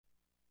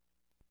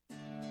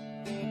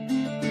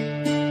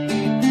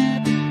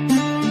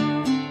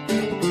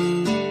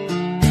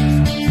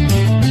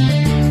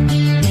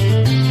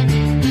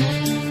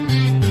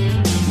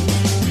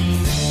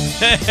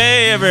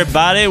Hey,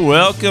 everybody.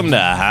 Welcome to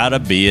How to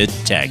Be a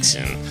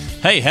Texan.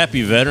 Hey,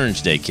 happy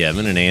Veterans Day,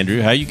 Kevin and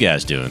Andrew. How you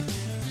guys doing?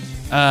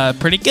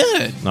 Pretty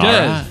good. All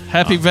Good. right.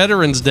 Happy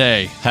Veterans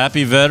Day.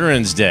 Happy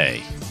Veterans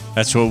Day.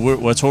 That's what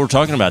we're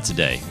talking about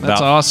today. That's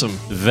about awesome.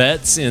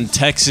 Vets in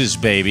Texas,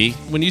 baby.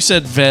 When you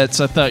said vets,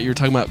 I thought you were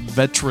talking about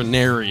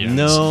veterinarians.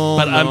 No,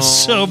 But I'm no.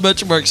 so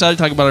much more excited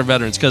to talk about our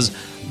veterans because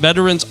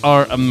veterans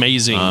are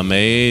amazing.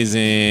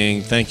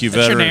 Amazing. Thank you,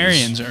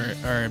 veterans.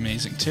 Veterinarians are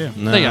amazing too.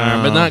 No. They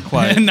are, but not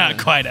quite. Not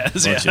quite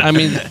as. Bunch Yeah. of- I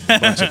mean,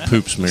 bunch of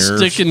poop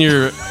smears.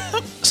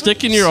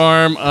 sticking your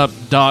arm up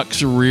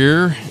Doc's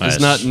rear Nice. is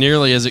not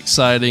nearly as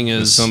exciting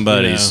as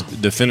Somebody's you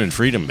know, defending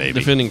freedom, baby.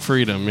 defending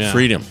freedom. Yeah,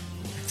 Freedom.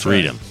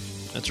 Freedom.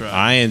 That's right.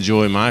 I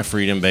enjoy my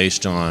freedom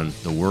based on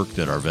the work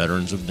that our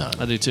veterans have done.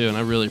 I do too, and I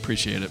really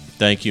appreciate it.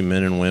 Thank you,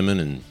 men and women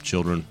and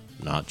children,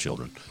 not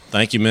children.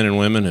 Thank you, men and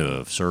women who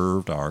have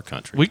served our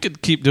country. We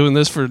could keep doing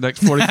this for the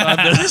next 45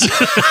 minutes.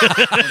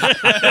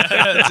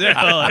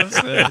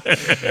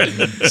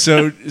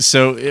 So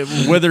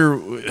whether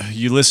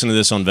you listen to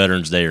this on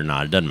Veterans Day or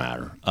not, it doesn't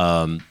matter.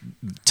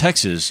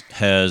 Texas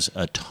has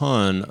a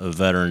ton of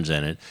veterans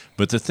in it.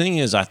 But the thing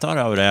is, I thought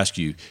I would ask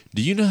you,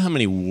 do you know how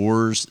many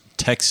wars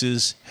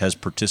Texas has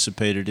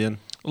participated in?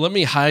 Let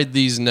me hide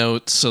these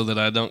notes so that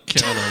I don't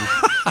count them.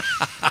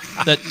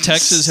 That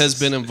Texas has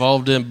been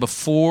involved in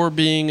before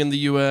being in the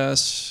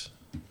U.S.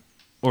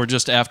 or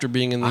just after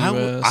being in the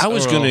U.S.? I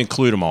was Or- going to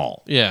include them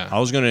all. Yeah. I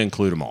was going to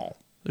include them all.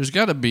 There's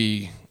got to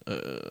be...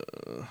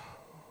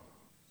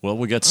 Well,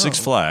 we got Six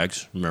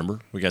Flags, remember?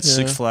 We got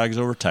Six Yeah. Flags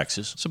over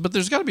Texas. But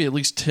there's got to be at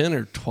least 10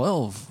 or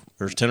 12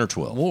 There's 10 or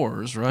 12.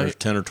 wars, There's right?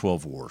 10 or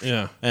 12 wars.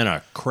 Yeah. And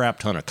a crap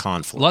ton of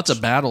conflicts. Lots of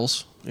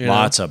battles. you know?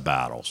 Lots of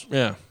battles.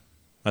 Yeah.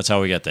 That's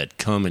how we got that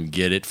come and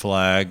get it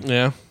flag.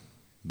 Yeah.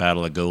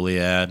 Battle of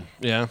Goliad.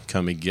 Yeah.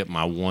 Come and get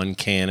my one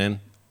cannon.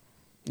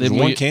 Then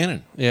There's one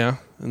cannon. Yeah.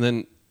 And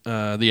then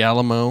the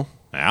Alamo.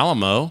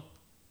 Alamo.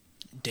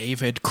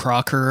 David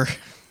Crocker.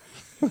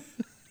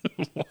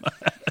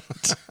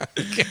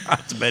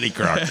 It's Betty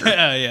Crocker.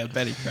 Yeah,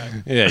 Betty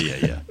Crocker.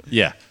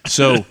 Yeah.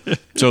 So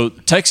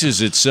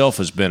Texas itself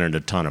has been in a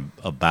ton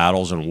of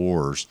battles and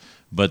wars,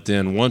 but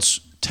then once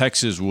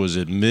Texas was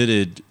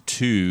admitted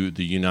to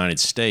the United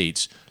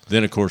States,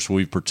 then of course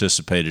we've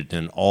participated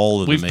in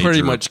all of the We've major.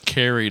 pretty much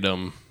carried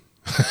them.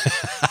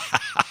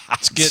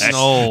 It's getting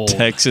old.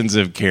 Texans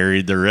have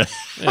carried the rest.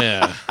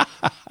 Yeah.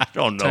 I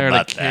don't know Tired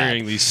about of that.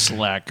 carrying these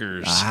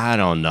slackers. I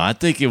don't know. I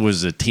think it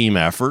was a team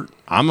effort.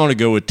 I'm going to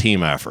go with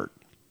team effort.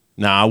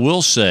 Now, I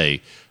will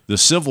say the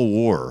Civil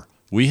War,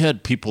 we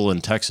had people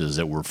in Texas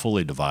that were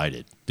fully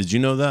divided. Did you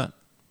know that?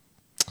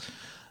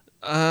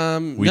 We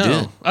no.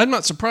 did. I'm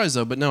not surprised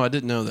though, but no, I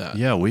didn't know that.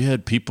 Yeah, we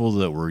had people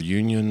that were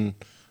Union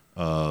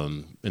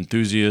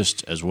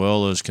enthusiasts as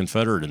well as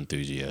Confederate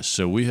enthusiasts.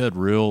 So we had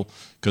real,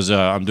 because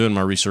I'm doing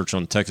my research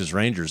on Texas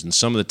Rangers, and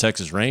some of the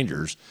Texas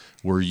Rangers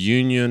were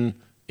Union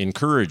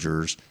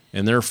encouragers,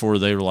 and therefore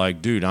they were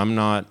like, dude, I'm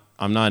not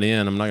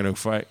going to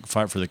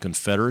fight for the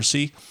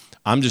Confederacy.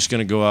 I'm just going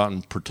to go out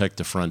and protect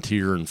the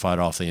frontier and fight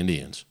off the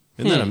Indians.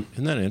 Isn't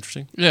that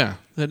interesting? Yeah,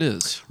 that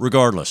is.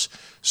 Regardless,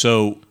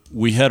 so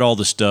we had all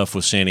the stuff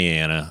with Santa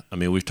Ana. I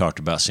mean, we've talked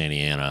about Santa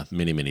Ana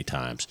many, many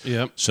times.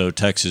 Yep. So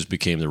Texas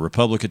became the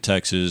Republic of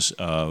Texas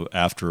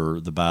after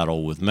the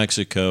battle with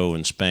Mexico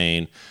and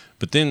Spain.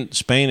 But then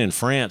Spain and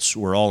France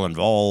were all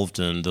involved,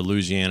 and the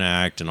Louisiana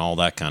Act and all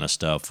that kind of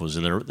stuff was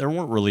in there. There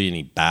weren't really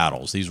any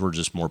battles. These were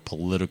just more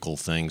political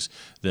things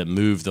that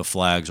moved the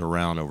flags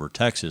around over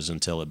Texas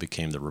until it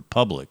became the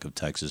Republic of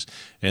Texas.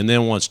 And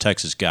then once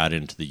Texas got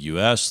into the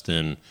U.S.,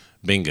 then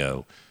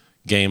bingo,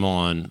 game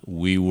on.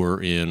 We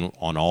were in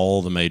on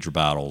all the major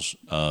battles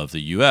of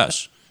the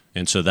U.S.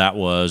 And so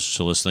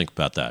let's think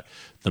about that.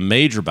 The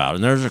major battle,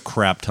 and there's a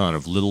crap ton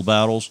of little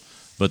battles,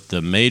 but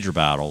the major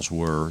battles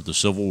were the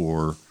Civil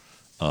War,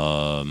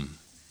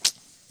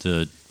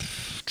 the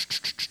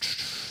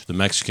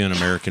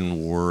Mexican-American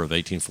War of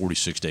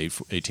 1846 to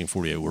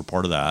 1848 were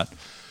part of that.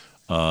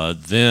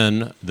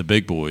 Then the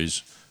big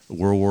boys,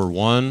 World War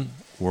I,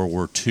 World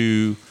War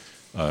II,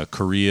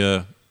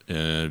 Korea,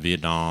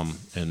 Vietnam,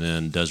 and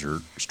then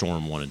Desert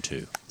Storm 1 and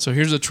 2. So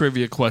here's a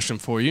trivia question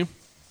for you.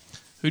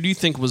 Who do you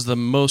think was the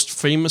most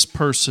famous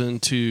person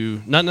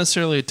to, not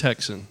necessarily a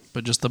Texan,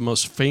 but just the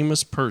most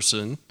famous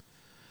person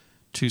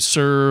to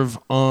serve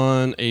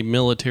on a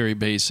military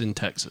base in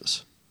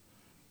Texas?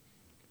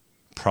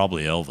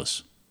 Probably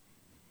Elvis.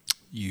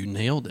 You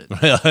nailed it.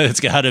 It's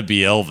got to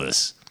be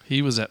Elvis.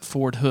 He was at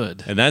Fort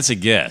Hood. And that's a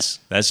guess.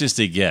 That's just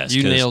a guess.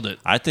 You 'cause nailed it.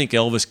 I think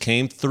Elvis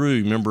came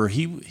through. Remember,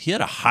 he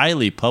had a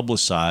highly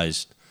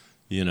publicized,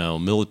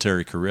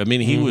 military career. I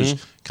mean, he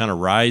was kind of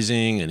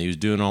rising, and he was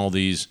doing all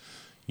these,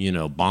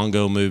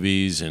 bongo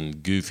movies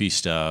and goofy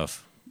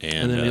stuff.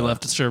 And then he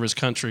left to serve his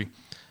country.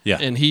 Yeah.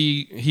 And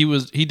he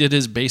did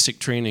his basic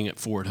training at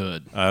Fort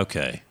Hood.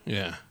 Okay.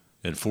 Yeah.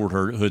 And Fort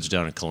Hood's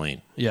down in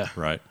Killeen. Yeah.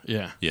 Right?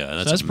 Yeah. Yeah, So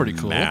that's, that's a pretty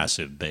cool.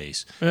 massive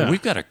base. Yeah. And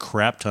we've got a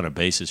crap ton of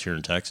bases here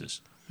in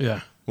Texas,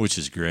 Yeah. which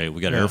is great. We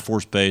got Yeah. Air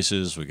Force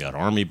bases, we got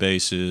Army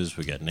bases,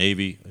 we got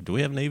Navy. Do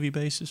we have Navy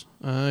bases?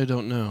 I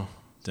don't know.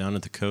 down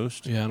at the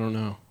coast? Yeah, I don't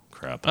know.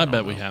 Crap. I don't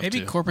bet we know. have Maybe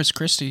to. Corpus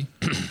Christi.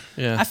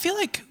 Yeah, I feel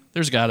like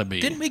there's got to be.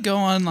 didn't we go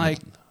on like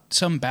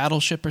some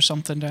battleship or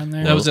something down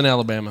there? That was in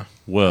Alabama.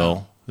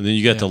 Well, and then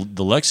you got Yeah.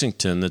 the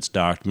Lexington that's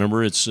docked.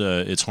 Remember, it's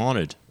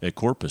haunted at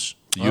Corpus.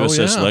 The Oh,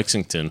 USS yeah.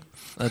 Lexington.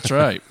 That's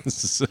right.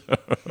 So,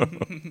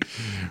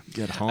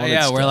 get Oh, haunted.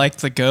 yeah, where stuff. like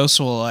the ghosts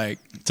will like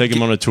Take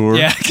him on a tour.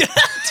 yeah.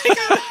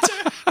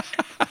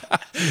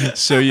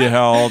 Show you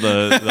how all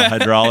the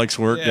hydraulics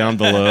work down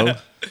below.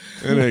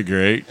 Isn't it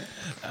great?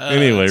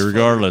 Anyway,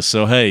 regardless.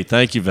 So, hey,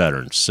 thank you,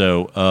 veterans.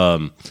 So,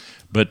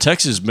 but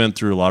Texas has been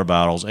through a lot of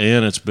battles,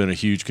 and it's been a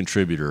huge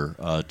contributor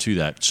to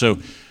that. So,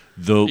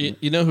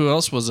 You know who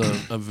else was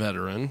a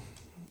veteran?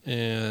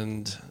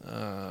 And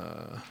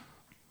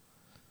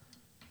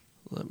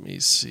let me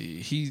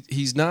see.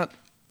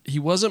 He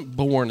wasn't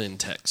born in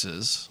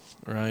Texas,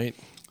 right?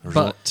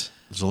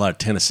 there's a lot of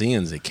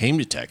Tennesseans that came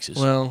to Texas.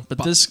 But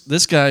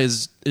this guy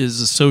is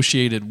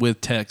associated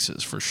with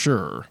Texas for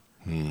sure.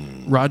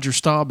 Roger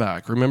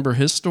Staubach. Remember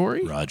his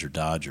story? Roger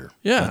Dodger.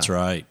 Yeah. That's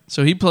right.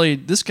 So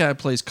this guy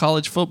plays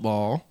college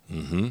football,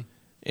 and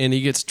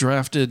he gets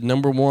drafted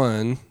number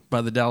 1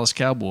 by the Dallas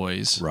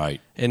Cowboys.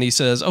 Right. And he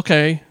says,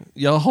 "Okay,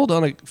 y'all hold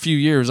on a few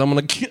years. I'm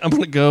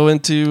gonna go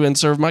into and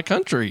serve my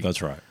country."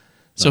 That's right.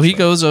 So he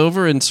goes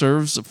over and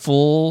serves a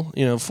full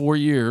 4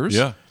 years.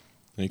 Yeah.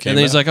 And then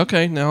he's like,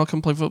 "Okay, now I'll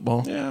come play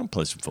football." yeah, I'm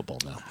playing some football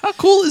now. How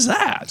cool is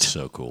that?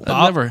 So cool.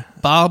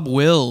 Bob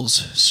Wills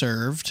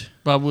served.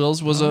 Bob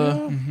Wills was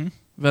a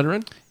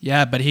veteran.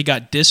 Yeah, but he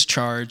got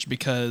discharged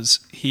because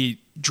he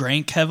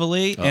drank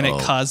heavily and it Uh-oh.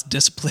 caused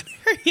disciplinary.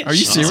 Are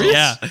you issues. serious?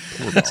 Yeah.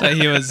 So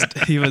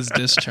he was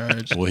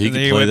discharged. Well, he And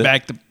could then play went that-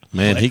 back to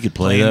Man, he could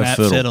play playing that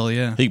that fiddle.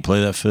 Yeah. He could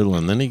play that fiddle,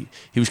 and then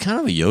he was kind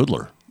of a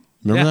yodeler.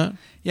 Remember yeah. that?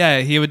 Yeah,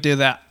 he would do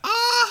that.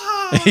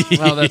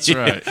 Oh, that's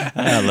right.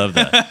 I love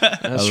that.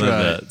 That's I love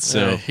right. that.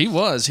 So he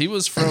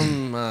was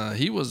from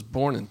he was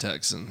born in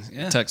Texas.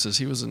 Yeah. Texas.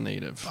 He was a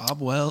native.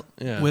 Bob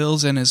Yeah.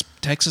 Wills and his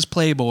Texas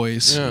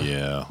Playboys.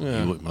 Yeah.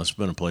 yeah, he must have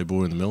been a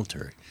playboy in the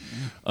military.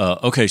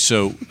 Okay,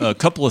 so a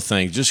couple of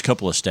things, just a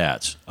couple of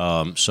stats.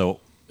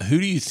 So who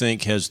do you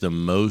think has the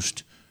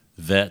most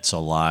vets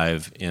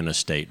alive in a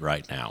state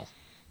right now?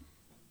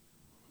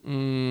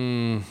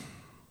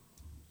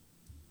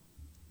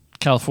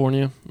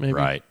 California, maybe.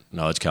 Right.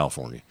 No, it's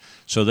California.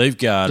 So they've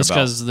got Just about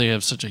because they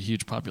have such a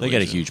huge population. they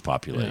got a huge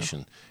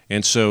population.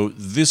 And so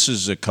this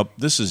is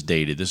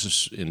dated. This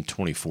is in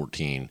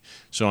 2014.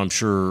 So I'm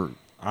sure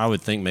I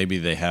would think maybe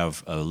they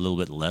have a little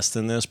bit less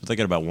than this, but they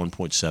got about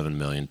 1.7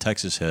 million.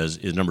 Texas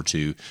is number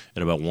 2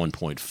 at about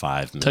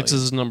 1.5 million.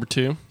 Texas is number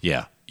 2.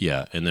 Yeah.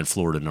 And then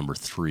Florida number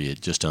 3 at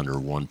just under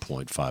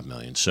 1.5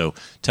 million. So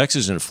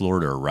Texas and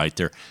Florida are right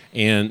there.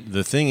 And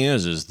the thing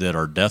is that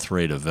our death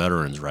rate of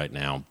veterans right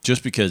now,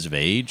 just because of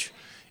age,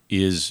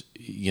 is,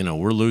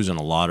 we're losing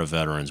a lot of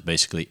veterans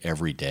basically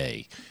every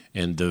day.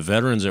 And the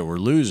veterans that we're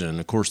losing,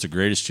 of course, the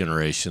greatest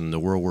generation, the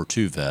World War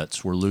II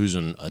vets, we're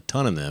losing a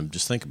ton of them.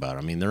 Just think about it.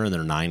 I mean, they're in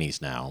their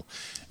 90s now.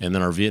 And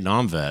then our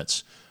Vietnam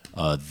vets,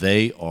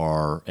 they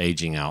are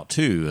aging out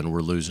too, and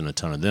we're losing a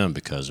ton of them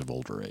because of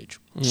older age.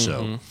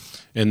 So,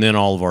 and then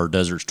all of our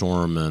Desert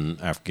Storm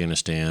and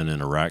Afghanistan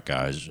and Iraq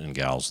guys and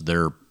gals,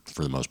 they're,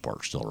 for the most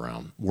part, still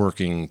around,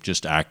 working,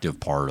 just active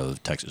part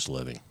of Texas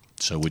living,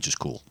 so which is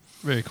cool.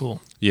 Very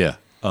cool. Yeah.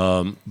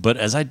 But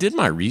as I did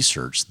my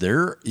research,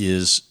 there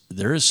is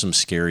some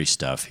scary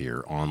stuff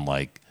here on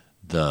like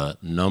the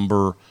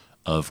number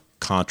of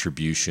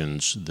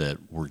contributions that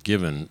were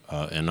given,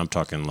 and I'm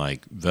talking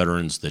like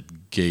veterans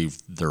that gave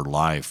their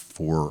life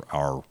for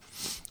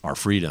our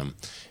freedom.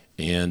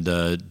 And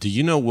do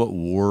you know what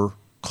war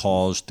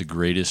caused the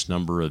greatest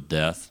number of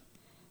death?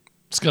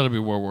 It's got to be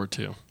World War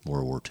II.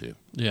 World War II.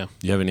 Yeah.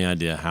 Do you have any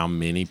idea how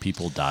many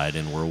people died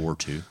in World War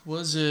II?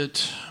 Was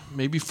it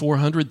maybe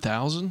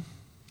 400,000?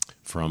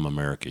 From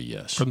America,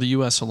 yes. From the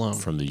U.S. alone.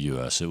 From the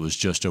U.S. It was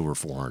just over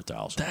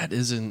 400,000. That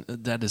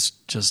is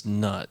just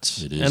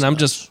nuts. It is and I'm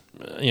nuts.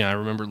 just, I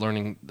remember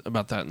learning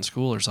about that in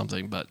school or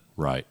something, but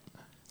Right.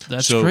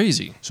 that's So-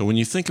 crazy. So when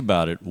you think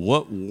about it,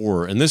 what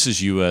war, and this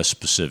is U.S.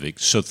 specific,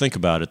 so think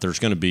about it, there's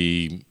going to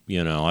be,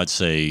 I'd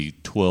say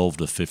 12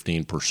 to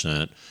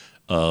 15%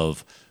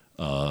 of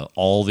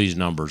all these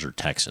numbers are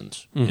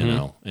Texans,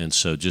 and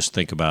so just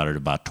think about it,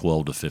 about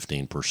 12 to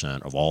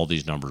 15% of all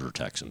these numbers are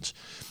Texans.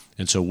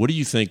 And so what do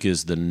you think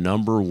is the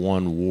number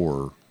one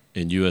war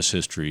in U.S.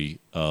 history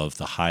of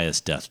the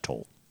highest death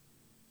toll?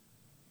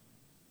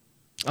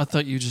 I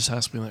thought you just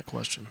asked me that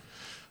question.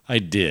 I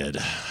did,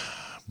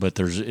 but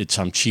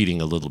I'm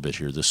cheating a little bit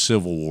here. The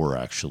Civil War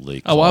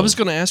actually. I was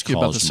going to ask you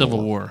about the caused Civil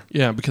more. War.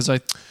 Yeah, because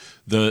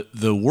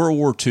The World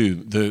War II,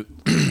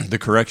 the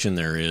correction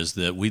there is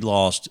that we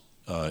lost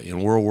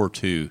in World War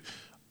II,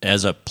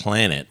 as a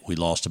planet, we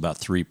lost about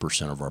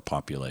 3% of our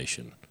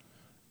population.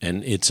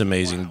 And it's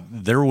amazing. Wow.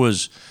 There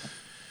was,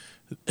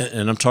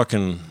 and I'm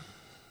talking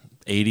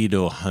 80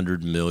 to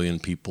 100 million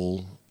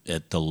people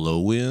at the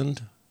low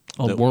end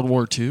of World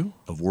War II?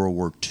 Of World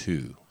War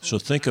II. So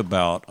think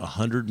about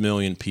 100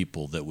 million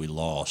people that we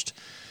lost.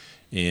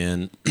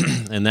 And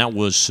that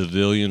was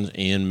civilians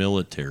and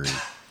military.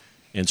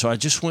 And so I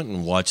just went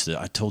and watched it.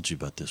 I told you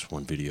about this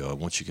one video I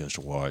want you guys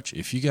to watch.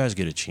 If you guys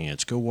get a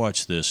chance, go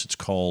watch this. It's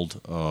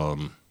called,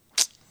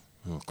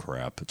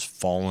 it's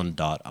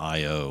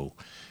fallen.io.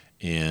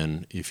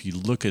 And if you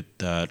look at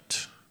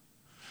that,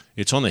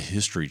 it's on the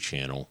History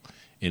Channel,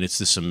 and it's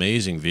this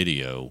amazing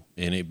video,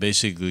 and it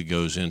basically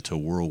goes into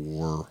World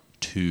War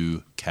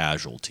II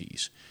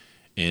casualties.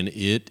 And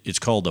it's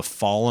called The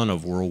Fallen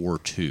of World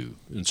War II.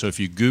 And so if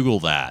you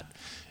Google that,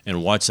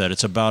 and watch that.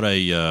 It's about an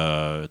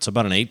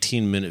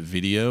 18-minute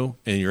video,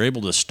 and you're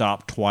able to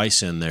stop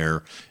twice in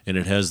there, and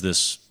it has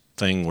this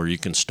thing where you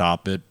can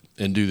stop it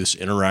and do this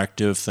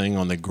interactive thing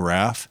on the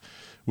graph,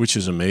 which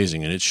is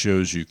amazing, and it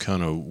shows you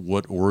kind of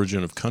what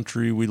origin of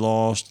country we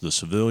lost, the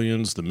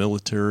civilians, the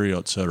military,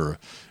 etc.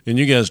 And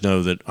you guys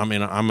know that, I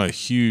mean, I'm a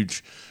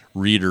huge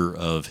reader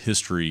of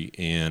history,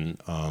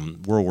 and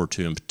World War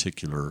II in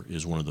particular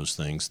is one of those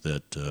things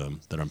that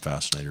I'm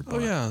fascinated by.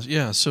 Oh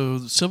yeah. So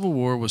the Civil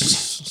War was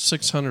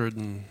 600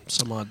 and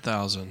some odd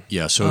thousand.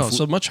 Yeah,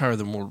 so much higher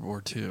than World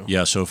War II.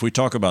 Yeah, so if we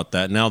talk about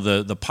that now,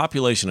 the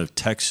population of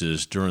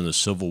Texas during the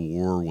Civil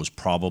War was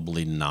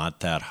probably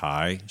not that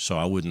high. So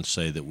I wouldn't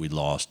say that we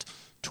lost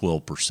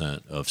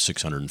 12% of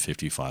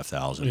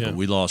 655,000, Yeah. but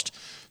we lost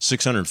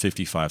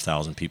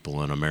 655,000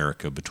 people in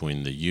America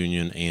between the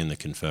Union and the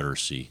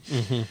Confederacy.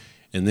 Mm-hmm.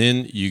 And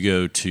then you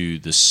go to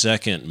the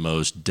second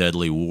most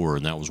deadly war,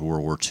 and that was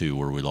World War II,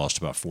 where we lost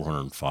about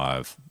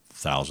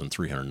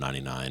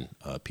 405,399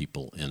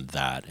 people in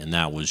that. And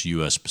that was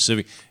U.S.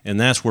 Pacific. And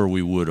that's where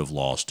we would have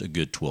lost a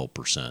good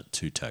 12%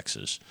 to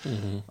Texas.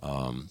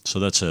 Mm-hmm. So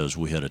that says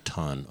we had a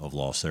ton of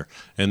loss there.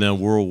 And then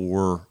World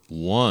War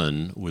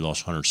I, we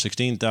lost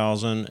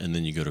 116,000. And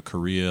then you go to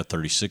Korea,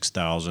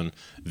 36,000.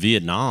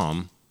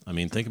 Vietnam, I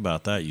mean, think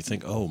about that. You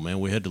think, oh, man,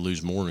 we had to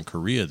lose more in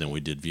Korea than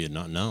we did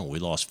Vietnam. No, we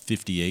lost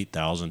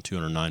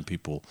 58,209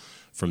 people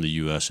from the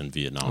U.S. and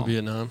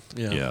Vietnam.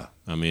 Yeah.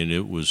 I mean,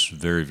 it was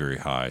very, very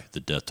high, the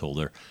death toll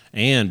there.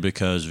 And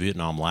because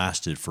Vietnam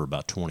lasted for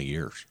about 20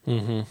 years.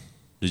 Mm-hmm.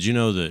 Did you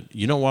know that?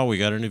 You know why we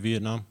got into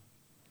Vietnam?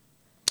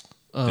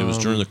 It was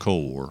during the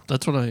Cold War.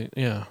 That's what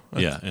yeah.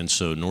 And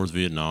so North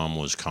Vietnam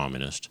was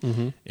communist,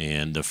 Mm-hmm.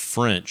 and the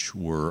French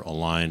were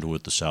aligned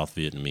with the South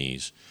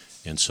Vietnamese.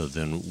 And so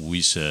then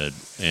we said,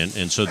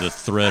 and so the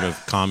threat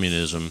of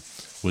communism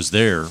was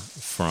there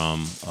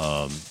from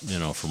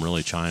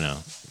really China,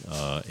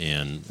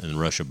 and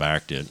Russia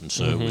backed it. And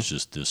so Mm-hmm. it was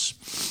just this,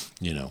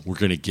 we're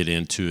going to get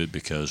into it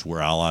because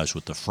we're allies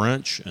with the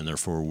French, and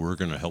therefore we're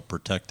going to help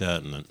protect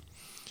that.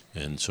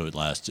 And so it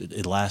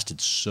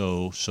lasted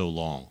so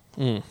long.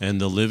 Mm. And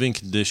the living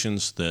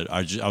conditions that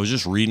I was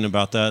just reading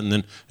about that. And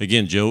then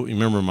again, Joe, you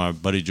remember my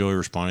buddy Joey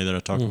Raspani that I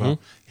talked Mm-hmm. about?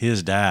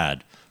 His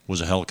dad was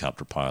a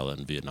helicopter pilot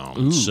in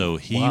Vietnam. Ooh, so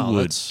he wow,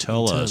 would that's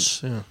tell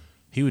intense. us,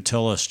 he would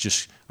tell us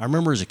just, I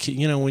remember as a kid,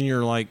 when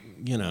you're like,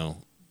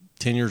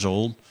 10 years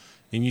old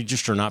and you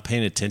just are not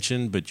paying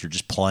attention, but you're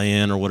just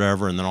playing or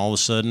whatever. And then all of a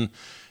sudden,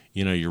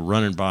 you're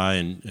running by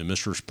and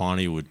Mr.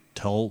 Raspani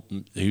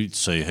he'd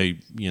say, hey,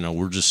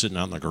 we're just sitting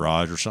out in the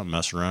garage or something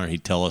messing around. And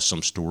he'd tell us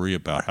some story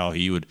about how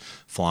he would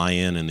fly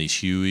in these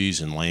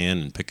Hueys and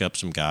land and pick up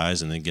some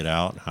guys and then get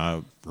out, and how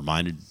it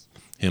reminded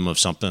him of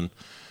something.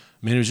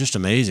 I mean, it was just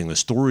amazing, the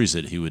stories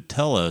that he would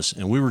tell us,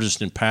 and we were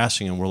just in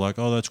passing, and we're like,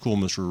 oh, that's cool,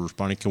 Mr.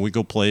 Raspani. Can we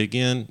go play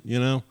again,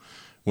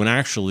 When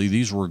actually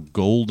these were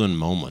golden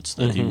moments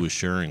that he was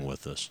sharing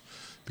with us.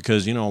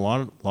 Because, a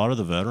lot of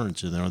the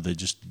veterans,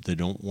 they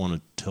don't want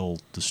to tell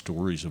the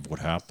stories of what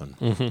happened.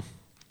 Mm-hmm.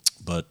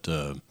 But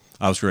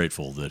I was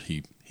grateful that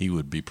he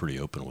would be pretty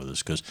open with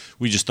us, because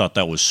we just thought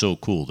that was so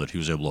cool that he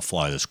was able to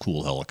fly this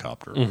cool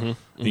helicopter. Mm-hmm.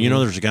 And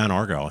there's a guy in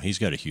Argyle, he's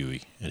got a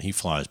Huey, and he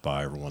flies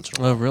by every once in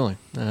a while. Oh, really?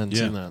 I hadn't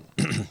seen that.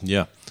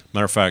 Yeah.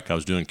 Matter of fact, I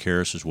was doing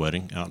Karis's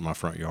wedding out in my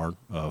front yard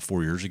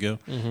 4 years ago,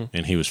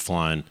 and he was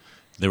flying.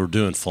 They were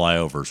doing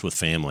flyovers with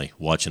family,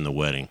 watching the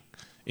wedding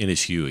in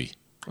his Huey.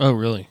 Oh,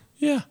 really?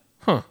 Yeah.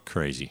 Huh.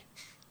 Crazy.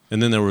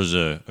 And then there was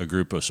a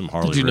group of some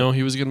Harley. Did you know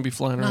he was going to be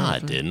flying around? No, I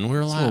didn't. We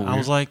were like, I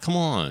was like, come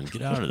on,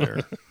 get out of there.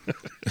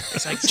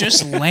 It's like,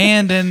 just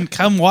land and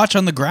come watch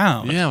on the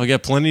ground. Yeah, we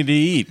got plenty to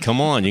eat. Come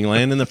on, you can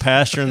land in the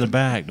pasture in the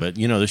back. But,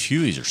 the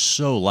Hueys are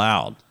so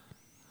loud.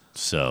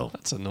 So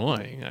That's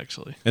annoying,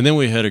 actually. And then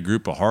we had a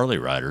group of Harley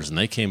riders, and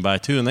they came by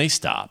too, and they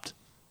stopped.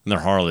 And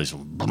their Harleys,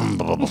 and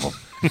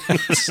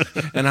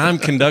I'm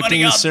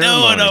conducting the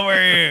ceremony. Doing over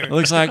here? It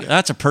looks like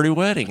that's a pretty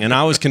wedding, and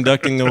I was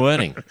conducting the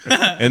wedding.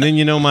 And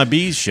then my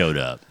bees showed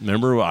up.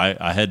 Remember,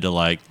 I had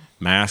to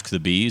mask the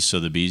bees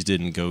so the bees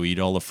didn't go eat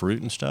all the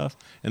fruit and stuff,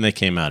 and they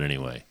came out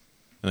anyway,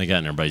 and they got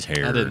in everybody's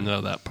hair. I didn't know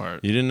that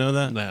part. You didn't know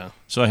that? No.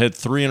 So I had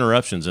 3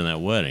 interruptions in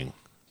that wedding.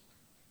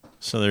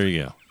 So there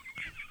you go.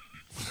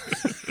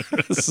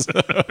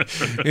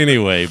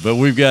 Anyway, but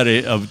we've got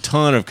a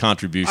ton of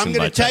contribution. I'm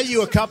going to tell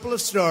you a couple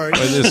of stories.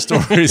 But the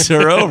stories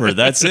are over.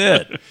 That's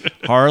it.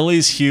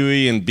 Harley's,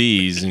 Huey, and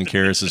bees in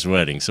Karis's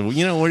wedding. So, what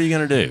are you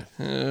going to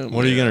do?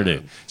 What are you going to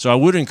do? So I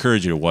would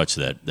encourage you to watch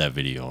that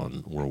video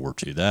on World War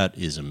II. That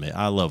is amazing.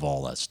 I love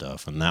all that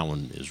stuff, and that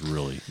one is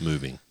really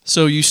moving.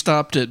 So you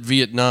stopped at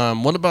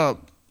Vietnam. What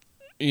about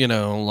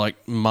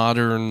like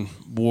modern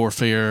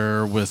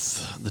warfare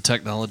with the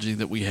technology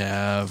that we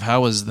have,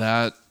 how has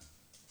that,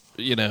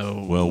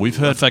 we've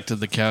had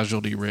affected the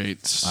casualty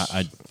rates?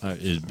 I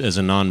as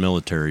a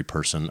non-military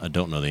person, I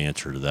don't know the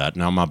answer to that.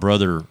 Now, my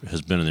brother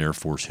has been in the Air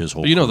Force his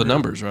whole But you know the career.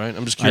 numbers, right?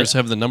 I'm just curious,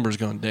 have the numbers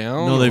gone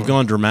down? No, they've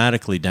gone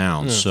dramatically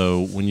down. Yeah.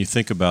 So when you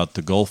think about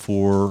the Gulf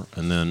War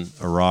and then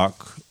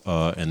Iraq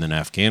and then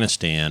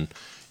Afghanistan,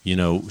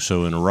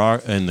 so in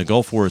Iraq and the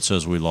Gulf War, it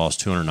says we lost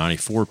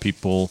 294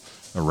 people.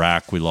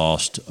 Iraq, we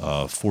lost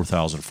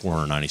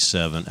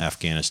 4,497.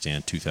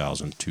 Afghanistan,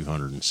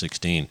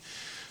 2,216.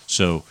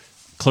 So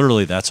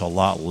clearly, that's a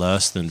lot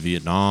less than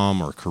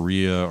Vietnam or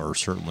Korea or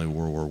certainly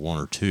World War I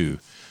or II.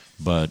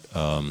 But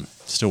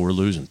still, we're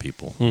losing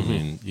people. Mm-hmm. I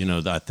mean,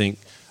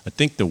 I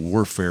think the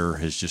warfare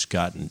has just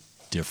gotten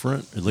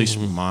different. At least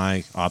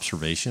my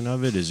observation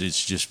of it is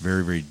it's just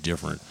very, very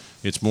different.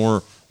 It's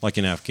more like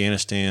in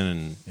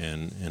Afghanistan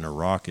and in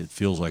Iraq, it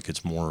feels like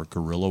it's more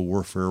guerrilla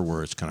warfare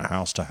where it's kind of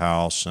house to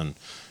house. And,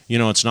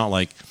 it's not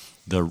like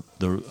the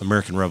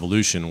American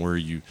Revolution where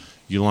you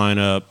line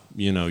up,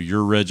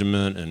 your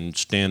regiment and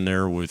stand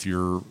there with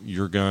your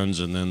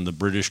guns, and then the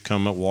British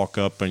walk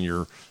up and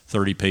you're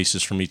 30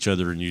 paces from each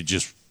other and you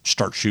just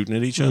start shooting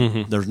at each other.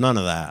 Mm-hmm. There's none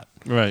of that.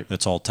 Right.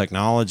 It's all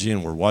technology,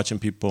 and we're watching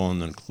people,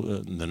 and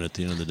then at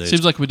the end of the day,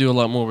 Seems like we do a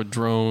lot more with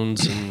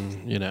drones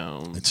and,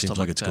 it seems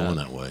like it's going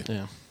that way.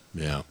 Yeah.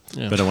 Yeah.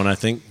 Yeah. But when I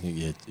think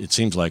it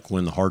seems like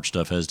when the hard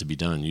stuff has to be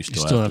done, you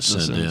still have to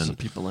send in some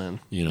people in.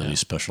 These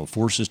special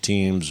forces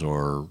teams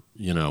or,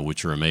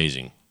 which are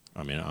amazing.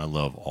 I mean, I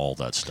love all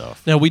that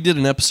stuff. Now, we did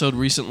an episode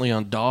recently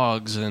on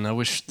dogs, and I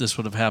wish this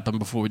would have happened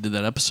before we did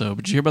that episode.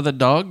 But did you hear about that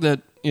dog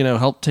that,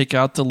 helped take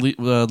out the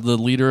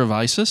leader of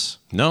ISIS?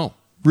 No.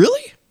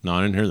 Really? No,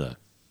 I didn't hear that.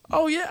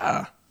 Oh,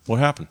 yeah. What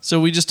happened? So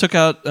we just took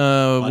out...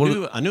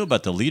 I knew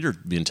about the leader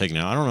being taken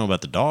out. I don't know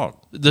about the dog.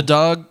 The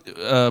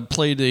dog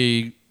played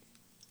a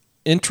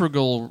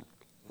integral...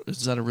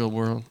 Is that a real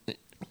word?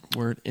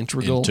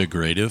 Integral?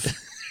 Integrative.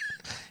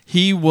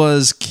 He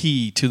was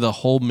key to the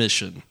whole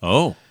mission.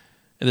 Oh.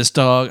 And this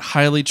dog,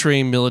 highly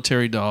trained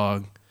military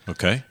dog.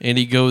 Okay. And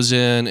he goes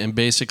in and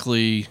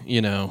basically,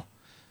 helps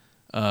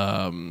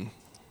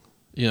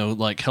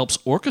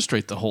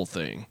orchestrate the whole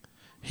thing.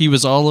 He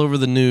was all over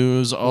the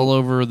news, all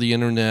over the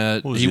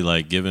internet. What was he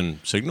like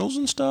giving signals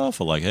and stuff?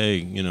 Or like,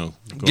 hey,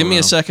 give me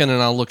a second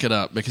and I'll look it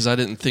up because I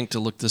didn't think to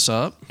look this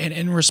up. And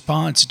in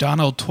response,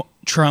 Donald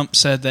Trump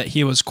said that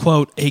he was,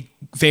 quote, a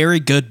very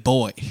good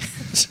boy.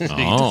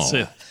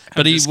 Oh.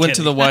 But he went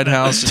to the White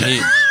House and he...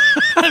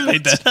 I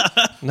made that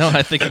up. No,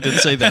 I think he did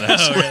say that,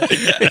 actually.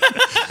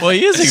 Well,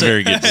 he is a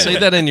very good boy. Say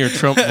that in your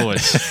Trump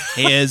voice.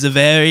 He is a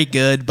very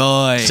good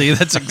boy. See,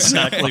 that's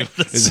exactly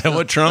what Is that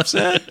what Trump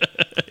said?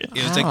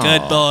 He was a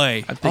good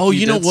boy. Oh,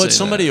 you know what?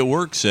 Somebody at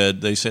work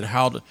said, they said,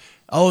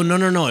 oh,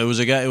 no. It was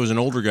a guy, it was an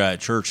older guy at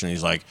church, and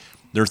he's like,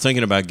 they're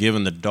thinking about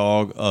giving the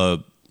dog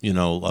a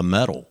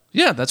medal.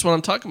 Yeah, that's what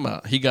I'm talking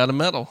about. He got a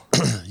medal.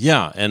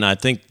 Yeah, and I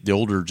think the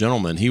older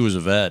gentleman, he was a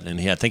vet,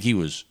 and I think he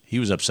was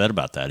upset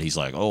about that. He's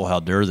like, oh, how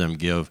dare them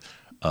give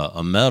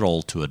a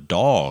medal to a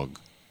dog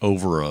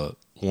over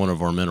one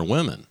of our men or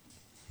women.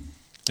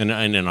 And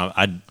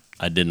I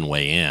didn't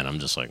weigh in. I'm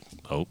just like,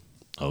 oh,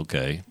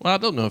 okay. Well, I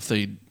don't know if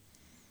they,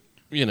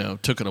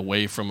 took it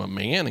away from a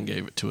man and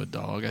gave it to a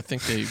dog. I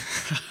think they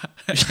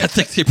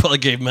probably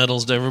gave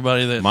medals to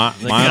everybody that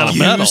got a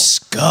medal. You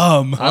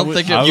scum. I don't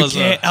think it You was.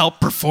 can't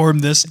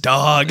outperform this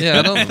dog. Yeah,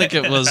 I don't think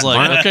it was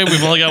like, okay,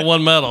 we've only got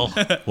one medal.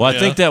 Well, I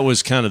think that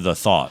was kind of the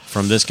thought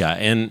from this guy.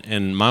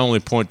 And my only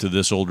point to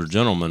this older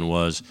gentleman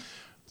was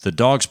the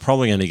dog's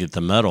probably going to get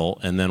the medal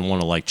and then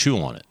want to chew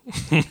on it.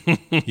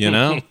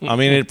 I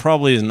mean, it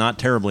probably is not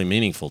terribly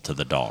meaningful to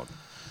the dog.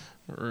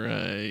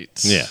 Right.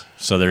 Yeah.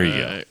 So there you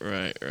go.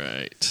 Right.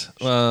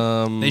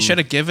 They should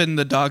have given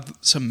the dog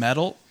a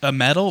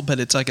medal, but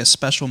it's like a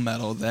special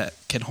medal that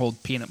can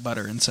hold peanut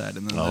butter inside,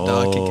 and then the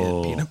dog can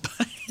get peanut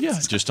butter. Yeah,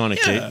 just on a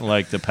cake,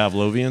 like the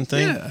Pavlovian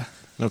thing. Yeah.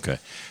 Okay.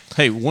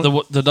 Hey,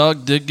 the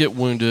dog did get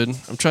wounded.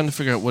 I'm trying to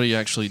figure out what he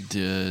actually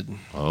did.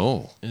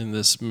 Oh. In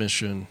this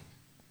mission.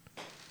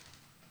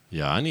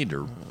 Yeah, I need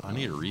to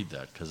read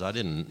that because I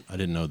didn't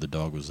know the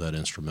dog was that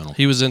instrumental.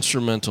 He was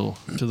instrumental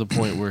to the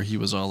point where he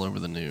was all over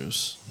the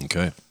news.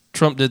 Okay.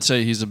 Trump did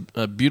say he's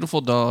a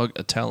beautiful dog,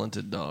 a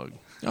talented dog.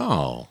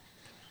 Oh.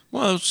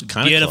 Well, it's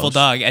kind of beautiful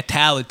dog, a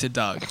talented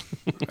dog.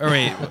 Or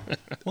wait,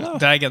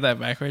 did I get that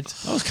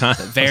backwards? That was kind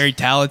of very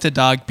talented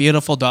dog,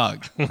 beautiful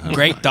dog,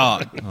 great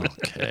dog,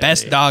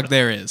 best dog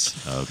there is.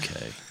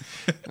 Okay.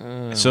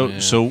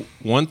 So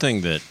one thing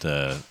that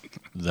I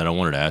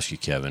wanted to ask you,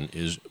 Kevin,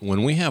 is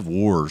when we have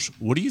wars,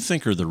 what do you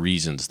think are the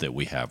reasons that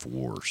we have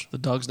wars? The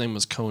dog's name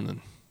was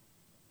Conan.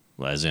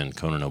 As in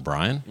Conan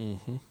O'Brien?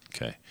 Mm-hmm.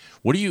 Okay.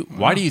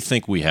 Why do you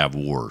think we have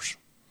wars,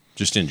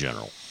 just in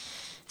general?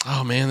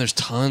 Oh, man, there's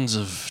tons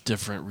of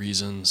different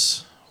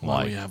reasons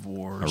why we have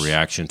wars. A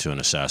reaction to an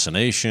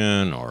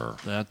assassination, or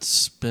that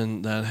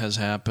has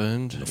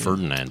happened. The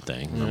Ferdinand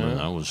thing. Yeah. Remember,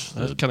 that was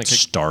the kind of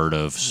start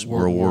of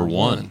World War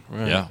I.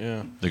 Right,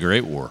 yeah. The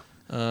Great War.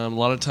 A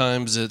lot of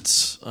times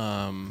it's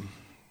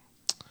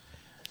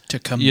to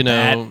combat you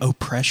know,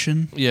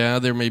 oppression. Yeah,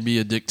 there may be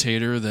a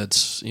dictator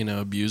that's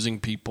abusing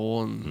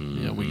people,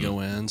 and we go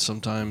in.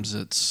 Sometimes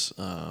it's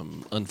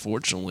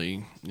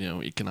unfortunately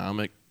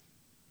economic,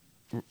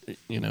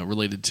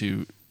 related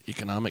to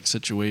economic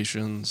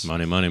situations.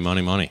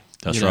 Money.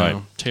 That's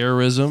right.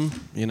 Terrorism.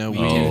 We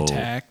get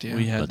attacked. Yeah.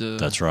 we had to.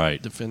 That's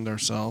right. Defend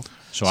ourselves.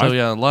 So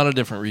yeah, a lot of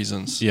different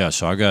reasons. Yeah,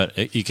 so I got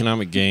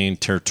economic gain,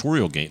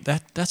 territorial gain.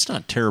 That's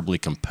not terribly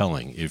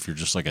compelling if you're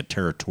just like a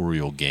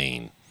territorial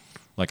gain.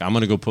 Like, I'm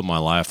going to go put my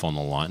life on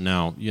the line.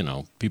 Now,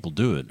 people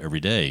do it every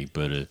day,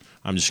 but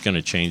I'm just going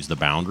to change the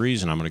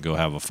boundaries, and I'm going to go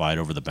have a fight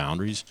over the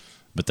boundaries.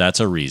 But that's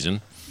a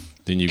reason.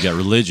 Then you've got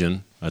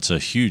religion. That's a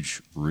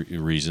huge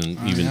reason,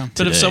 even today.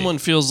 But if someone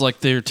feels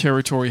like their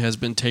territory has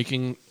been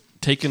taken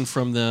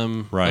from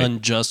them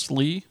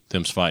unjustly,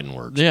 them's fighting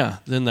words. Yeah,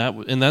 then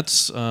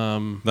that's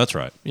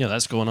right. Yeah,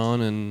 that's going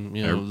on in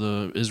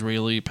the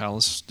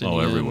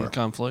Israeli-Palestinian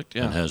conflict.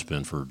 Yeah, and has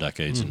been for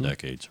decades and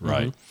decades.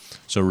 Right.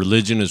 So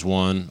religion is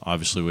one.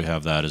 Obviously, we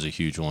have that as a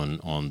huge one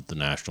on the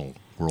national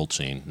world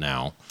scene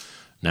now.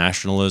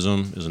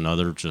 Nationalism is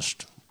another.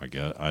 Just I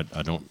guess I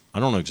don't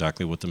know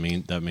exactly what that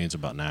means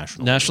about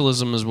nationalism.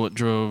 Nationalism is what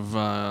drove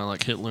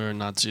like Hitler and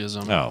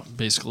Nazism. Oh,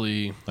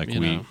 basically, like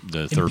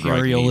the Third Reich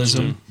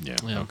imperialism. Yeah.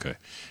 Okay.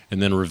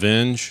 And then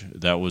revenge.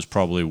 That was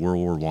probably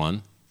World War I,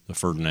 the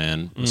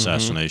Ferdinand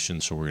assassination.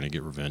 So we're going to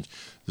get revenge.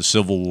 The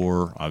Civil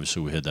War.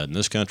 Obviously, we had that in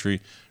this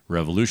country.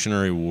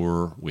 Revolutionary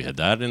War. We had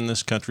that in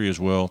this country as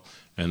well.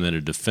 And then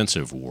a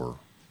defensive war.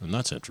 And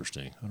that's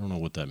interesting. I don't know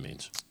what that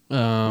means.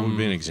 What would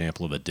be an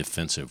example of a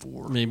defensive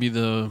war? Maybe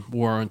the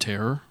War on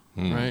Terror,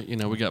 right?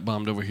 We got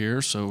bombed over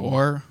here, so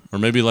or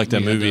maybe like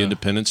that movie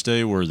Independence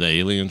Day, where the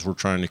aliens were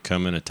trying to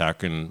come and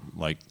attack and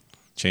like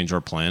change our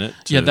planet.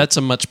 Yeah, that's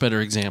a much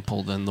better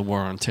example than the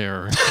War on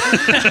Terror.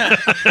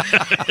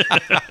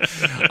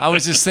 I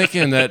was just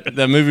thinking that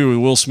movie with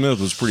Will Smith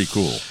was pretty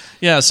cool.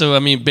 Yeah, so I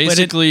mean,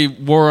 basically,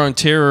 War on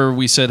Terror.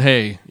 We said,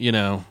 hey, you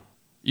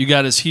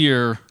got us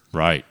here,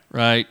 right?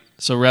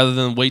 So rather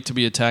than wait to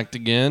be attacked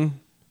again,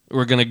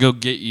 we're going to go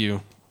get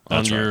you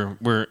on That's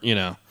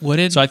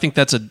right. So I think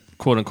that's a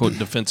quote unquote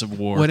defensive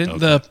war. Wouldn't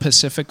the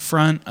Pacific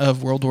Front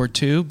of World War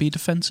II be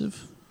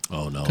defensive?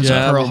 Oh no.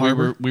 Yeah, Pearl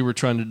Harbor? we were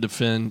trying to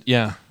defend.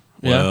 Yeah.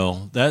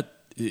 Well,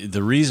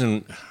 the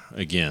reason,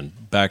 again,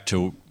 back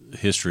to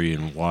history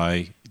and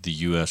why the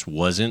U.S.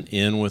 wasn't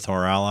in with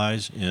our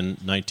allies in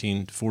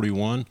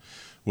 1941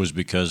 was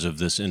because of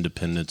this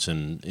independence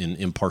and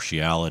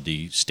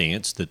impartiality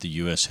stance that the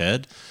U.S.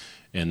 had.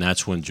 And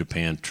that's when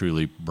Japan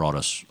truly brought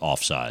us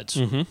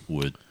offsides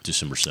with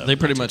December 7th. They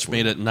pretty much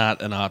made it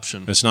not an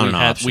option. It's not an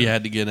option. We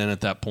had to get in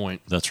at that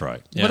point. That's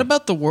right. Yeah. What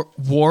about the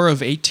War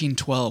of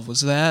 1812? Was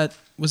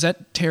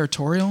that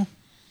territorial?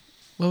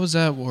 What was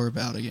that war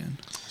about again?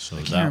 So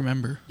I can't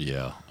remember.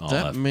 Yeah.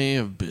 That may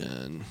have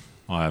been.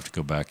 I'll have to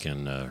go back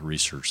and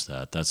research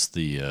that. That's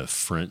the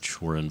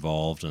French were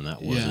involved, and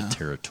that was a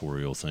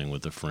territorial thing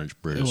with the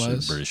French,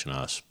 British and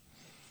us.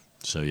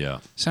 So, yeah.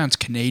 Sounds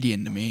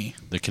Canadian to me.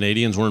 The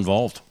Canadians were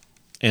involved,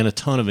 and a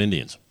ton of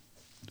Indians.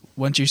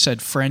 Once you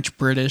said French,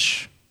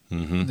 British,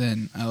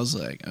 then I was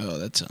like, oh,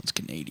 that sounds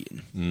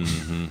Canadian.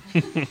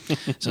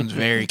 Sounds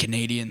very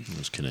Canadian.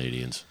 Those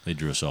Canadians. They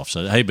drew us off.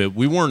 So, hey, but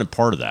we weren't a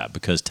part of that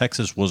because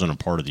Texas wasn't a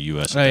part of the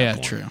U.S. at that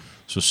point. True.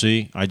 So,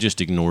 see, I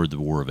just ignored the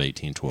War of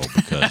 1812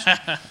 because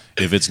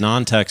if it's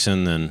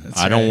non-Texan, then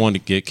I don't want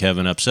to get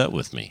Kevin upset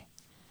with me.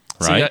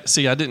 Right?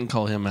 See, I didn't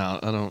call him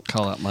out. I don't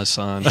call out my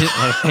son.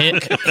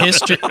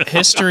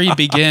 History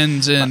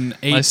begins in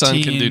 18... My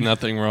son can do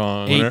nothing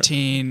wrong.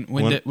 18...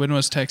 When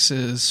was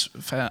Texas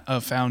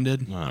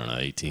founded? I don't know,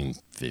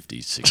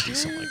 1850, 60,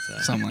 something like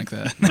that. Something like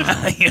that.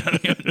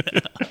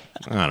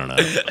 I don't know.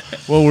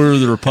 Well, we were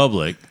the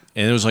Republic,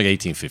 and it was like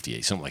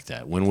 1858, something like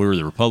that, when we were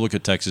the Republic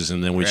of Texas,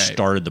 and then we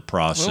started the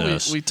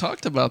process. Well, we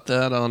talked about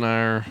that on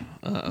our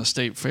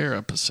State Fair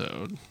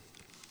episode.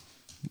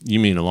 You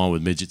mean along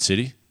with Midget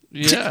City?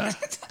 Yeah,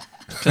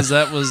 because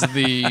that was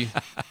the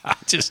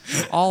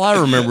all I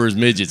remember is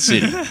Midget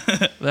City.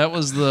 That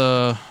was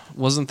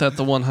wasn't that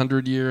the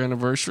 100-year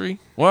anniversary?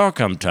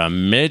 Welcome to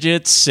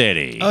Midget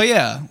City. Oh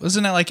yeah,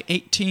 wasn't it like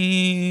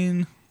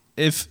 18?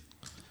 If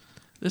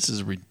this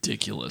is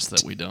ridiculous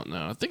that we don't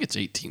know. I think it's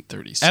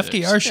 1836.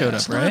 FDR showed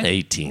up, right?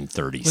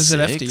 1836. Was it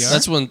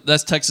FDR?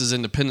 That's Texas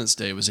Independence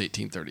Day was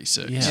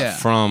 1836. Yeah.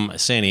 From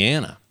Santa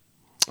Ana.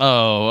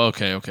 Oh,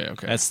 okay.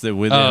 That's the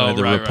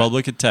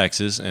Republic of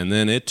Texas, and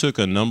then it took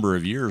a number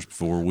of years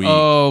before we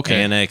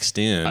annexed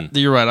in.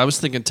 You're right. I was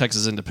thinking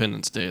Texas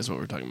Independence Day is what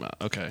we're talking about.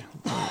 Okay.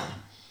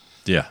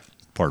 Yeah.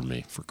 Pardon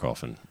me for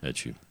coughing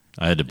at you.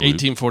 I had to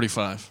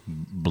 1845.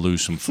 Blew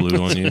some flu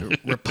on you.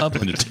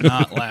 Republic did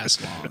not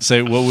last long.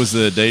 Say, what was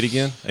the date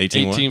again?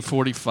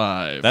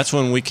 1845. That's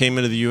when we came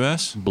into the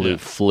U.S.? Blew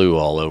flu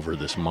all over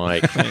this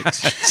mic.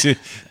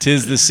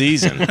 Tis the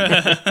season.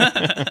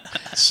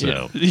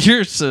 So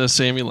here's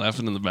Sammy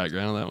laughing in the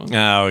background of that one.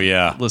 Oh,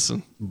 yeah.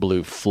 Listen.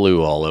 Blew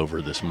flu all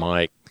over this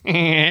mic.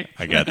 I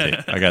got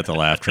the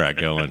laugh track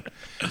going.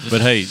 But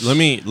hey, let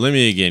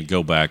me again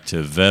go back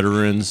to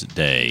Veterans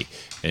Day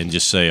and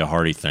just say a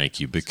hearty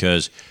thank you,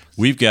 because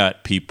we've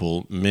got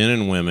people, men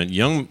and women,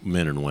 young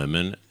men and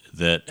women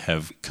that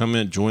have come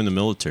in, joined the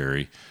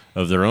military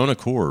of their own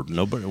accord.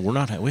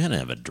 We hadn't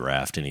have a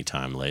draft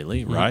anytime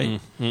lately, right?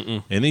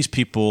 And these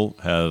people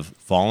have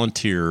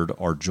volunteered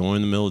or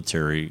joined the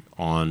military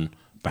on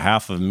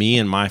behalf of me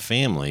and my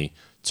family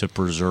to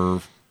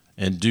preserve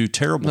and do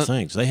terrible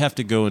things. They have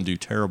to go and do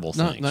terrible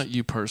things. Not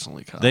you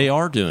personally, Kyle. They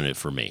are doing it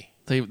for me.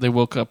 They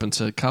woke up and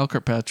said, Kyle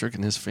Kirkpatrick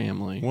and his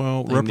family.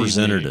 Well,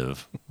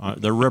 representative.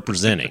 They're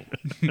representing.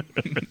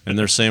 And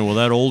they're saying, well,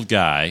 that old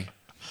guy,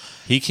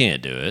 he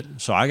can't do it.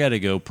 So I got to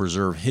go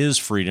preserve his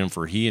freedom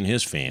for he and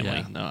his family.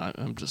 Yeah, no,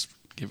 I'm just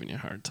giving you a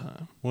hard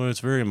time. Well, it's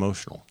very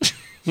emotional.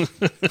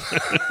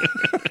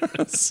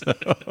 So,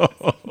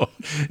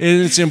 and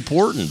it's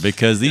important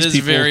because these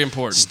people very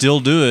important. still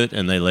do it,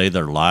 and they lay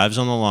their lives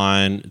on the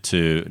line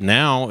to.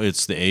 Now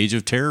it's the age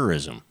of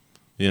terrorism.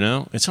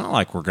 It's not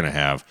like we're going to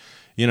have,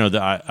 in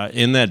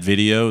that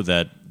video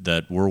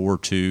that World War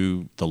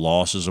II, the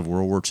losses of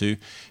World War II,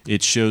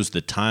 it shows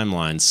the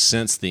timeline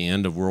since the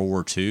end of World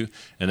War II,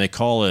 and they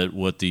call it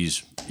what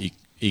these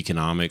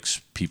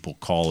economics people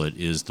call it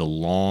is the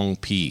long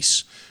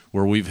peace,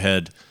 where we've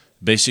had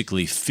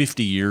basically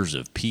 50 years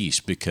of peace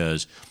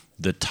because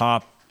the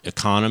top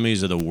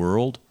economies of the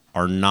world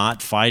are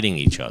not fighting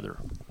each other.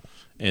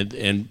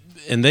 And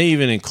they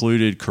even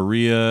included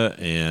Korea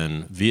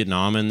and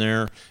Vietnam in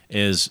there,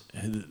 as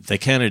they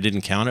kind of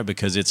didn't count it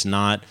because it's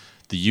not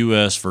the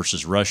U.S.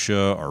 versus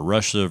Russia or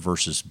Russia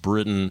versus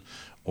Britain,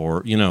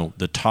 or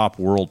the top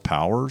world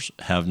powers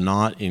have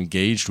not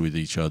engaged with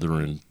each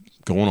other in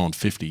going on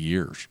 50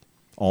 years,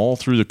 all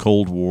through the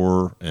Cold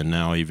War and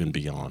now even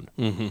beyond.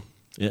 Mm-hmm.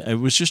 It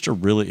was just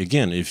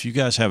again, if you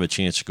guys have a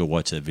chance to go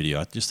watch that video,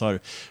 I just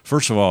thought,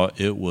 first of all,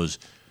 it was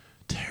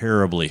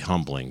terribly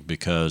humbling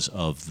because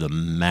of the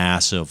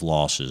massive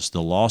losses,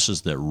 the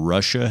losses that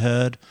Russia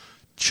had,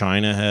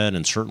 China had,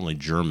 and certainly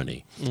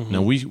Germany. Mm-hmm.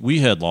 Now, we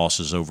had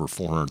losses over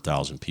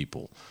 400,000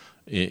 people,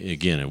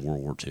 again, in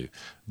World War II.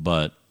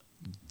 But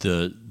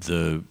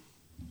the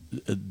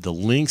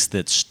lengths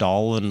that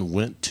Stalin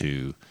went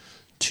to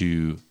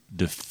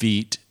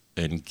defeat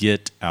and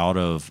get out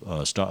of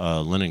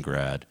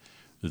Leningrad,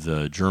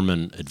 the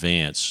German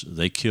advance,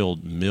 they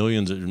killed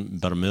millions,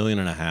 about 1.5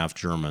 million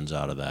Germans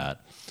out of that.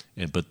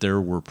 But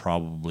there were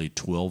probably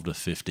 12 to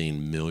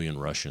 15 million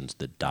Russians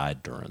that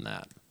died during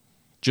that.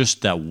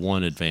 Just that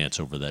one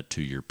advance over that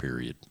 2-year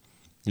period.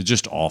 It's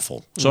just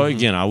awful. So,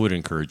 again, I would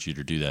encourage you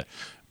to do that.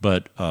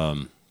 But,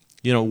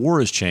 war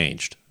has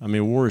changed.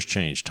 War has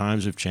changed.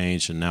 Times have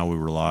changed, and now we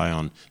rely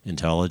on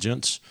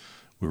intelligence.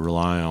 We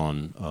rely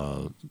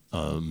on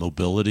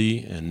mobility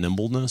and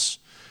nimbleness.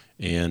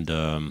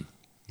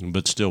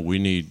 But still, we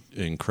need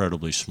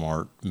incredibly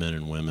smart men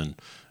and women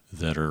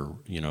that are,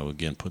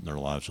 again, putting their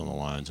lives on the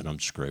lines, and I'm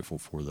just grateful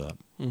for that.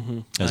 Mm-hmm.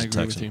 As I a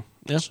agree Texan. with you.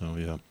 Yeah. So,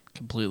 yeah.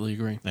 Completely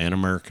agree. And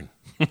American.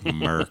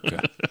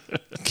 America.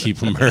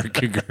 Keep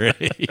America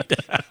great.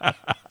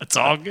 It's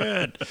all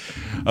good.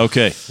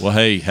 Okay. Well,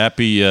 hey,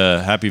 happy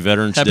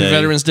Veterans Day. Happy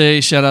Veterans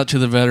Day. Shout out to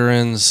the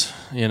veterans.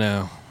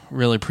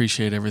 Really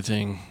appreciate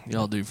everything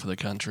y'all do for the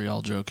country,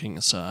 all joking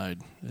aside.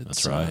 It's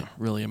That's right.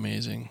 Really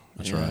amazing.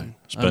 That's right.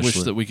 I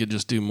wish that we could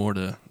just do more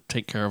to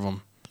take care of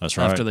them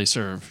after they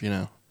serve,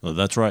 Well,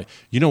 that's right.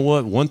 You know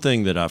what? One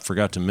thing that I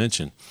forgot to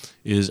mention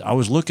is I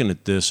was looking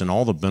at this and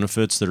all the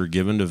benefits that are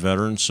given to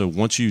veterans. So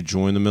once you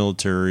join the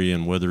military,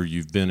 and whether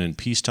you've been in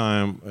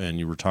peacetime and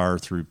you retire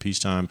through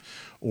peacetime,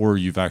 or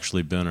you've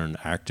actually been an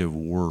active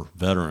war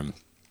veteran,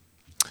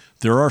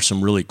 there are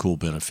some really cool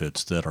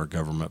benefits that our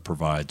government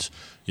provides,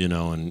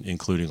 and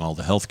including all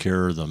the health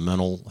care, the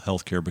mental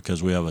health care,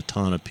 because we have a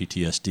ton of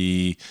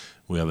PTSD.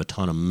 We have a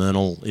ton of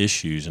mental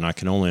issues, and I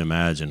can only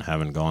imagine,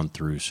 having gone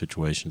through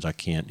situations I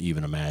can't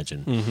even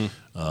imagine,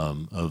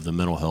 of the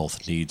mental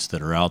health needs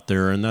that are out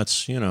there. And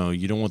that's, you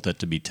don't want that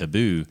to be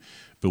taboo,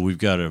 but we've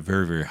got a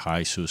very, very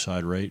high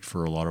suicide rate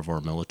for a lot of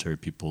our military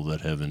people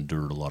that have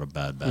endured a lot of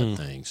bad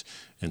things.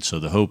 And so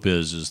the hope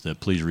is that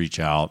please reach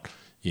out,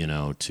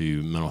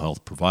 to mental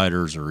health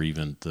providers, or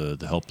even the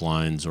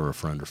helplines, or a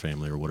friend or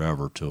family or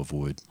whatever, to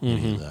avoid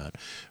any of that.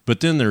 But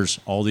then there's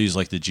all these,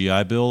 like the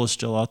GI Bill is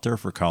still out there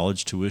for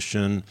college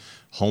tuition,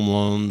 home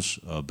loans,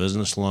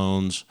 business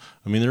loans.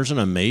 There's an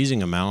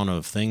amazing amount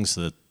of things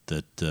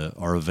that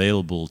are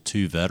available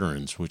to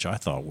veterans, which I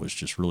thought was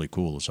just really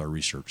cool as I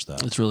researched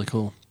that. It's really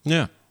cool.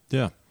 Yeah.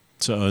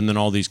 So, and then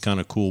all these kind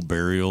of cool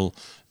burial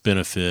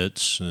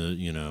benefits,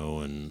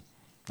 and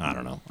I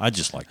don't know. I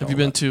just like. Have you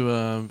been to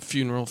a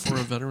funeral for a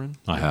veteran?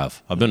 I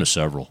have. I've been to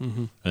several,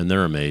 and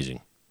they're amazing.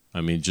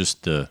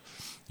 Just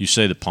you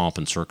say the pomp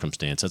and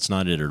circumstance. That's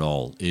not it at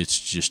all.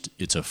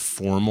 It's a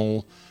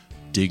formal,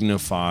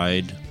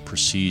 dignified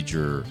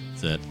procedure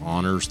that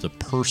honors the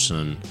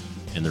person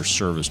and their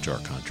service to our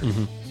country.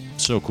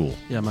 So cool.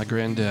 Yeah, my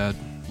granddad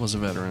was a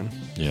veteran.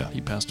 Yeah, he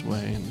passed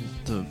away, and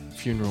the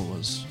funeral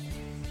was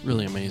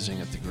really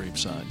amazing at the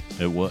graveside.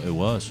 It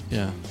was.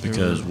 Yeah.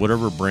 Because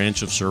whatever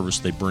branch of service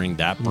they bring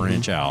that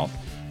branch out,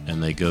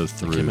 and they go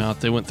through. They came out.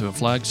 They went through a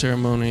flag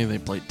ceremony. They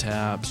played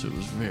taps. It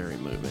was very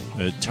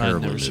moving. Terribly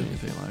I'd never seen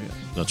moving. anything like it.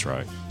 That's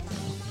right.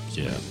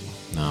 Yeah.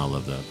 No, I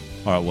love that.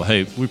 All right. Well,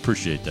 hey, we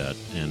appreciate that,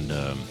 and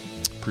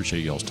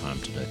appreciate y'all's time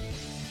today.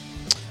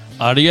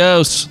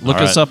 Adios. Look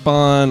All us right. up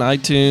on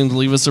iTunes.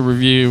 Leave us a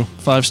review.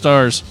 5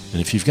 stars. And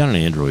if you've got an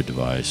Android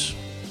device,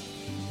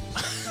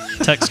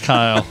 Text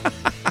Kyle.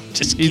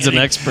 just He's an kidding.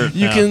 expert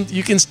You now.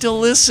 can still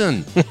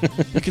listen.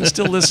 You can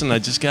still listen. I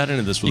just got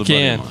into this with You a buddy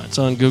can. of mine. It's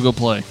on Google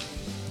Play.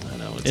 I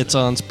know It's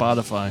on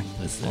Spotify.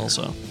 It's there.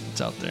 Also, it's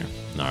out there.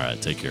 All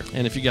right. Take care.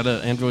 And if you got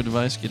an Android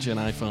device, get you an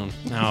iPhone.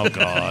 Oh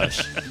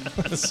gosh,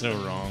 that's so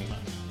wrong.